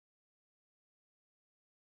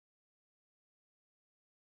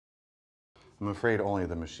I'm afraid only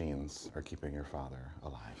the machines are keeping your father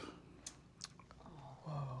alive.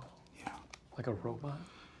 Whoa. Yeah. Like a robot?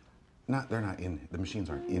 They're not in, the machines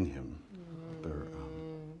aren't in him. They're,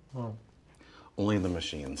 Oh. only the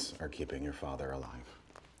machines are keeping your father alive.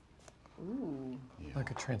 Ooh. Yeah.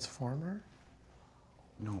 Like a transformer?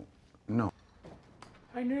 No, no.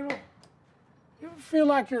 Hey, Noodle, you ever feel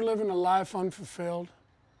like you're living a life unfulfilled?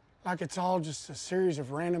 Like it's all just a series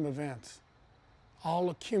of random events, all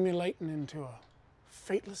accumulating into a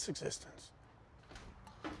fateless existence?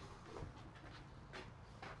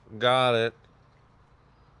 Got it.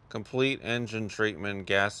 Complete engine treatment,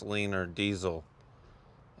 gasoline or diesel.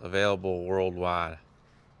 Available worldwide.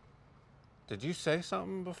 Did you say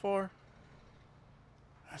something before?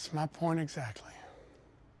 That's my point exactly.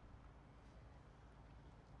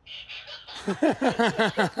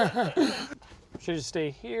 Should you stay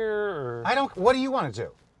here or? What do you want to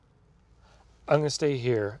do? I'm gonna stay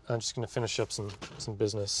here. I'm just gonna finish up some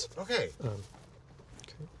business. Okay.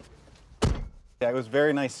 Okay. Yeah, it was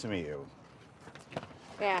very nice to meet you.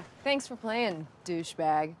 Yeah, thanks for playing,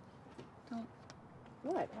 douchebag. Why?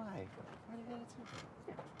 What? Why did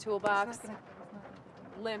you Toolbox,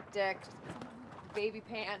 limp dick, baby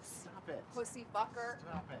pants, Stop it. pussy fucker.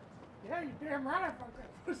 Stop it. Yeah, you damn right I fucked that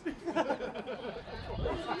pussy.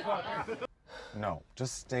 No,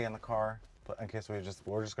 just stay in the car. But in case we're just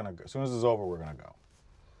gonna go. As soon as it's over, we're gonna go.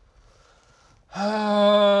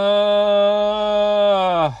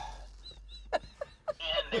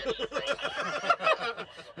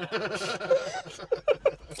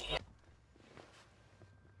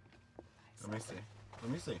 Let me see.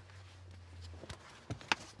 Let me see.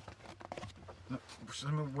 No, show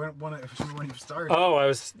me when you started. Oh, I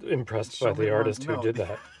was impressed by Show me the one- artist who no. did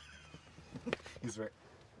that. He's right.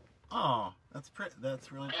 Oh, that's pretty.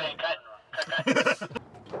 That's really pretty. This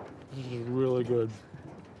is really good.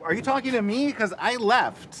 Are you talking to me? Because I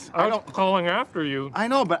left. I was calling after you. I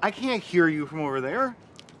know, but I can't hear you from over there.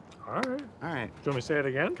 All right. All right. Do you want me to say it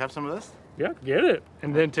again? Can I have some of this? Yeah, get it.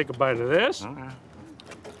 And then take a bite of this. Okay.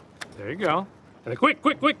 There you go. And then quick,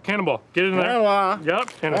 cannonball. Get it in there. Cannonball. Yep,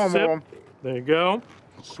 and a Cannonball. sip. There you go.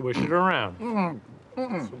 Swish it around.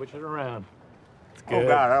 Switch it around. It's good. Oh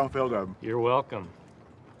God, I don't feel good. You're welcome.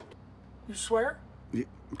 You swear Yeah,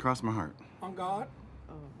 cross my heart. on God?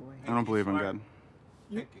 Oh boy. I don't believe in God.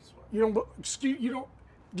 You don't,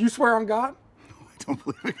 do you swear on God? I don't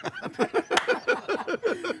believe in God.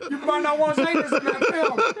 You might not want to say this in that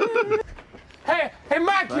film. Hey,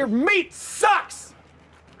 Mike, your meat sucks!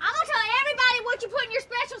 I'm gonna tell everybody what you put in your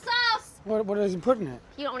special sauce. What is he putting in it?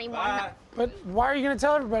 You don't even want to know. But why are you going to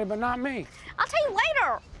tell everybody but not me? I'll tell you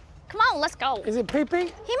later. Come on, let's go. Is it pee-pee? He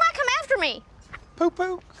might come after me.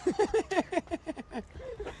 Poo-poo?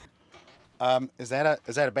 Is that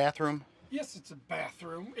a bathroom? Yes, it's a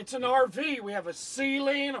bathroom. It's an RV. We have a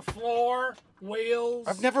ceiling, a floor, wheels.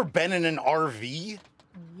 I've never been in an RV.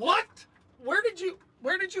 What? Where did you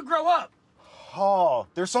grow up? Oh,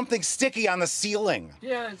 there's something sticky on the ceiling.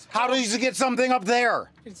 Yeah, it's How do you get something up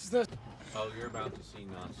there? It's the Oh, you're about to see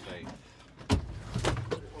not safe.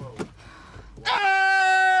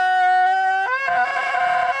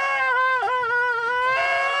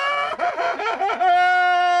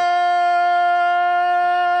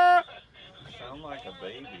 Sound like a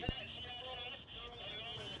baby.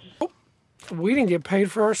 We didn't get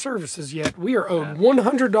paid for our services yet. We are owed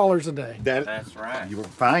 $100 a day. That's right. You were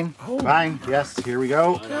fine. Oh. Fine. Yes, here we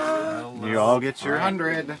go. You all get your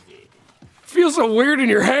 100. Feels so weird in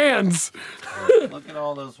your hands. Look at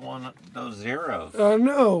all those zeros. I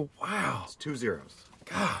know. Wow. It's 2 zeros.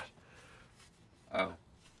 God. Oh.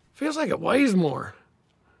 Feels like it weighs more.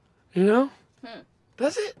 You know?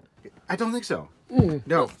 Does it? I don't think so.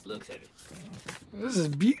 No. Looks at it. This is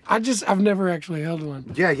I've never actually held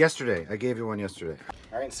one. Yeah, yesterday. I gave you one yesterday.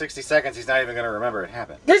 All right, in 60 seconds, he's not even going to remember it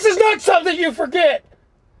happened. This is not something you forget.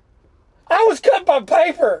 I was cut by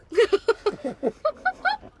paper.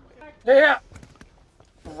 Yeah.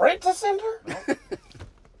 Rent-a-center?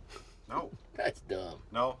 No. That's dumb.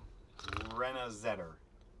 No. Rent-a-zetter.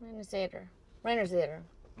 Rent-a-center. Rent-a-center.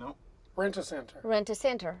 No. Rent-a-center.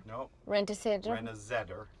 Rent-a-center. No. Rent-a-center.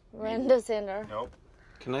 Rent-a-zetter. Rent-a-center. Nope.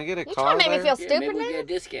 Can I get a You car trying to make me there? feel stupid Maybe we now? get a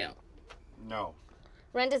discount. No.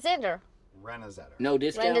 Rent-a-center. Rent-a-zetter. No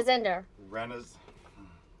discount? Rent-a-center. Rent-a...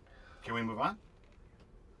 Can we move on?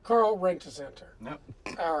 Carl, Rent-a-center. No.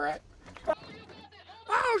 All right.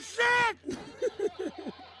 Oh, shit!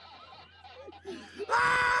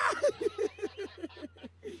 Ah!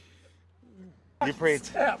 You're pretty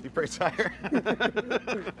tired.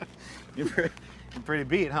 You're pretty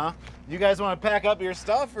beat, huh? You guys want to pack up your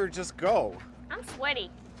stuff or just go? I'm sweaty.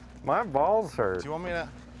 My balls hurt. Do you want me to?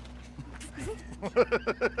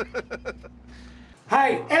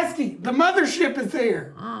 Hey, Esky, the mothership is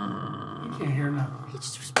here. You can't hear nothing. He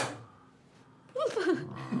just respect.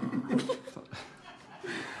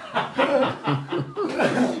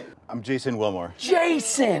 I'm Jason Wilmore.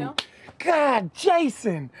 Jason! God,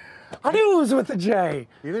 Jason! I knew it was with a J.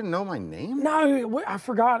 You didn't know my name? No, I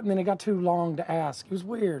forgot, and then it got too long to ask. It was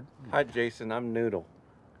weird. Hi, Jason. I'm Noodle.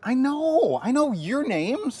 I know your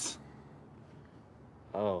names.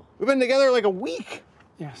 Oh, We've been together like a week.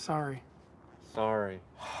 Yeah, sorry. sorry.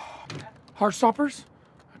 Heartstoppers?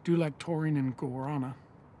 I do like taurine and guarana.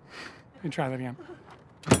 Let me try that again.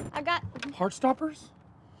 I got. Heartstoppers?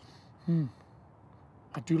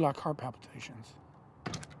 I do like heart palpitations.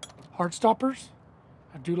 Heartstoppers?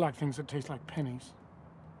 I do like things that taste like pennies.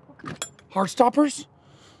 Heartstoppers?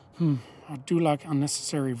 I do like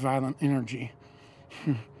unnecessary violent energy.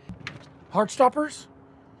 Heartstoppers?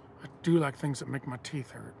 I do like things that make my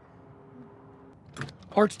teeth hurt.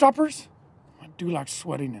 Heartstoppers? I do like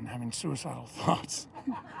sweating and having suicidal thoughts.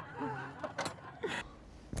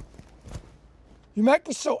 You make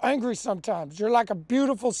me so angry sometimes. You're like a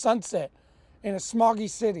beautiful sunset in a smoggy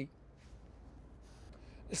city.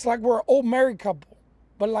 It's like we're an old married couple,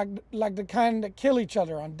 but like the kind that kill each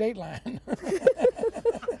other on Dateline.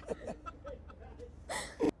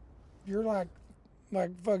 You're like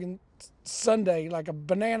fucking Sunday, like a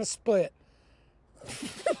banana split.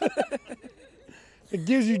 It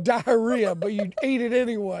gives you diarrhea, but you eat it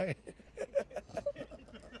anyway.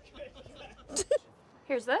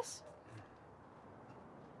 Here's this.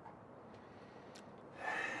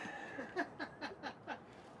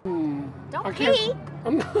 Don't pee.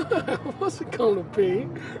 I'm not, I wasn't gonna pee.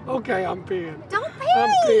 Okay, I'm peeing. Don't pee. I'm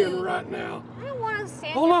peeing right now. I don't want to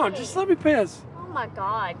stand. Hold there on, and just pee. let me piss. Oh my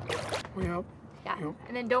god. Yep. Yeah. Yep.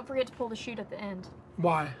 And then don't forget to pull the chute at the end,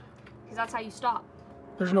 Why? because that's how you stop.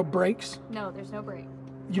 There's no brakes? No, there's no brake.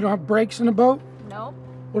 You don't have brakes in a boat? Nope.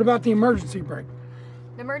 What about the emergency brake?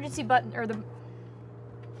 The emergency button or the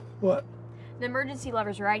What? emergency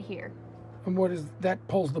lever's right here. And what is that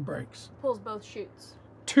pulls the brakes? Pulls both chutes.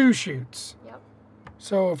 2 chutes. Yep.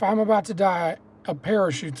 So if I'm about to die, a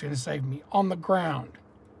parachute's gonna save me on the ground.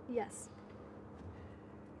 Yes.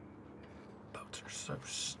 Boats are so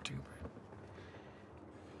stupid.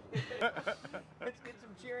 Let's get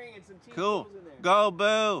some cheering and some team Cool. goals in there. Go,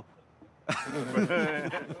 Boo.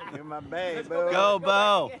 You're my babe, Go, Boo.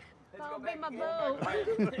 Let's Oh, go be back my again. boo.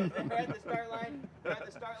 We're at the start line. We're at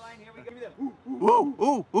the start line. Here we go. Give me the Ooh,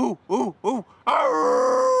 ooh, ooh, ooh, ooh.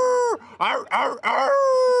 Arr, arr, arr,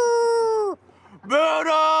 arr.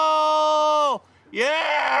 Boodle!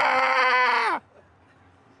 Yeah!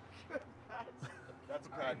 That's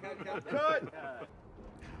good.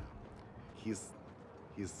 He's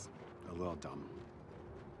a little dumb.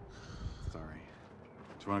 Sorry.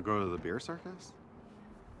 Do you want to go to the beer circus?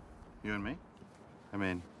 You and me? I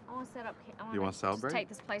mean, I want to set up. I You wanna celebrate? Just take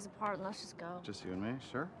this place apart and let's just go. just you and me?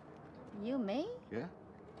 Sure. You, me? Yeah.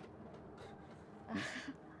 I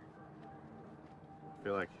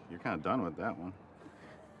feel like you're kind of done with that one.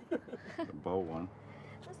 The bow one.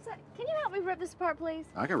 Can you help me rip this apart, please?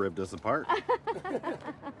 I can rip this apart. Give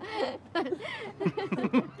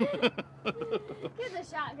the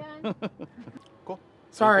shotgun. Cool.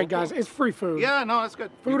 Sorry, Cool, cool, guys, cool. it's free food. Yeah, no, that's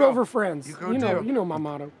good. You Food go. over friends. You go know, too. you know my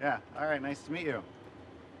motto. Yeah. All right. Nice to meet you.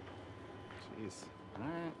 Jeez. All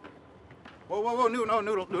right. Whoa, whoa, whoa! Noodle.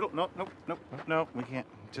 No. We can't.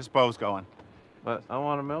 Just Bo's going. But I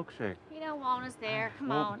want a milkshake. You don't want us there. Come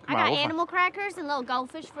Well, on. come I on, got we'll fi- animal crackers and little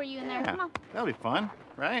goldfish for you in there. Yeah. Come on. That'll be fun,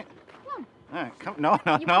 right? Come All right. Come. No.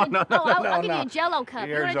 You want a- I'll give you a Jell-O cup.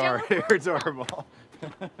 You You're want a Jell-O? adorable. You're adorable.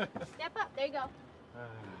 Step up. There you go.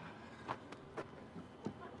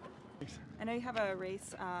 I know you have a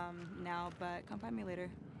race now, but come find me later.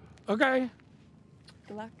 Okay.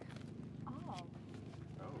 Good luck.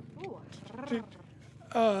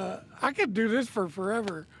 I could do this for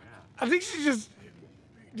forever. I think she just.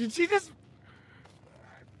 Did she just?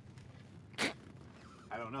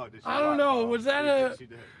 I don't know. Did she I don't know. Was that a? She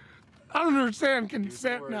did. I don't understand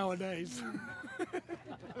consent words. nowadays.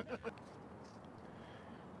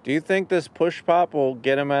 Do you think this push pop will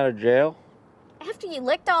get him out of jail? After you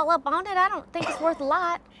licked all up on it, I don't think it's worth a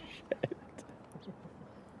lot.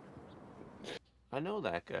 I know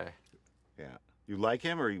that guy. Yeah. You like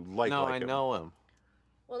him or you like No, like I him? know him.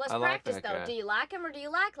 Well, let's I like practice that though. guy. Do you like him or do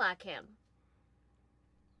you like him?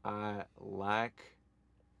 I like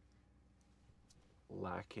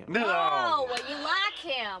him. No. Oh, well, you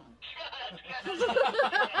like him.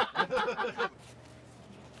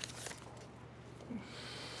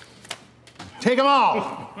 Take them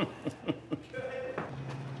all.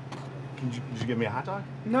 Did you give me a hot dog?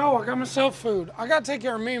 No, I got myself food. I gotta take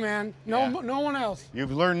care of me, man. No, Yeah. no one else.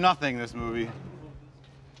 You've learned nothing this movie.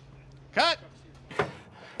 Cut!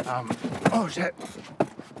 Oh shit.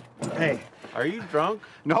 Hey. Are you drunk?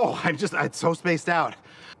 No, I'm so spaced out.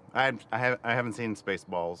 I haven't seen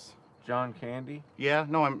Spaceballs. John Candy? Yeah,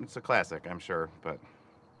 no, it's a classic, I'm sure, but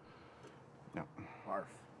no. Barf.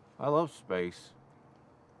 I love space.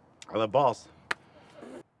 I love balls.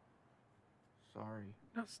 Sorry.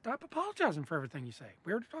 No, stop apologizing for everything you say.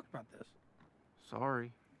 We already talked about this.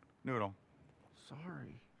 Sorry. Noodle.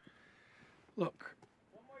 Sorry. Look,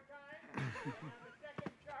 One more time. On the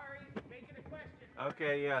second, sorry. Make it a question.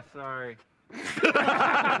 Okay, yeah, sorry.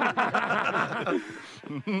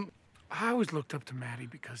 I always looked up to Maddie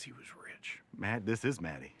because he was rich. Matt, this is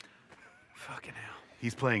Maddie. Fucking hell.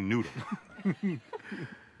 He's playing Noodle.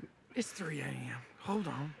 It's 3 a.m. Hold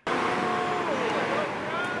on.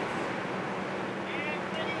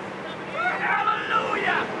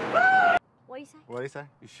 What do you say? What'd he say?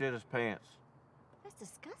 He shit his pants. That's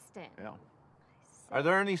disgusting. Yeah. Are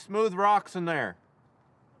there any smooth rocks in there?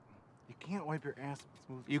 You can't wipe your ass with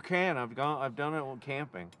smooth. You can. I've done it when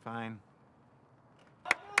camping. Fine. I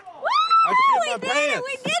shit my pants.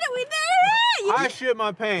 We did it! We did it! I shit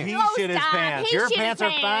my pants. He Oh, shit his stop. pants. He Your shit his pants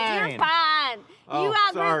are fine. You're fine. Oh, you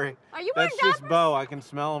out there- sorry. Are you wearing That's just diapers? Bo. I can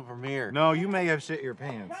smell him from here. No, you may have shit your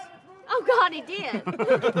pants. Oh God, he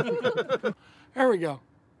did. There we go.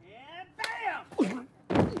 And bam!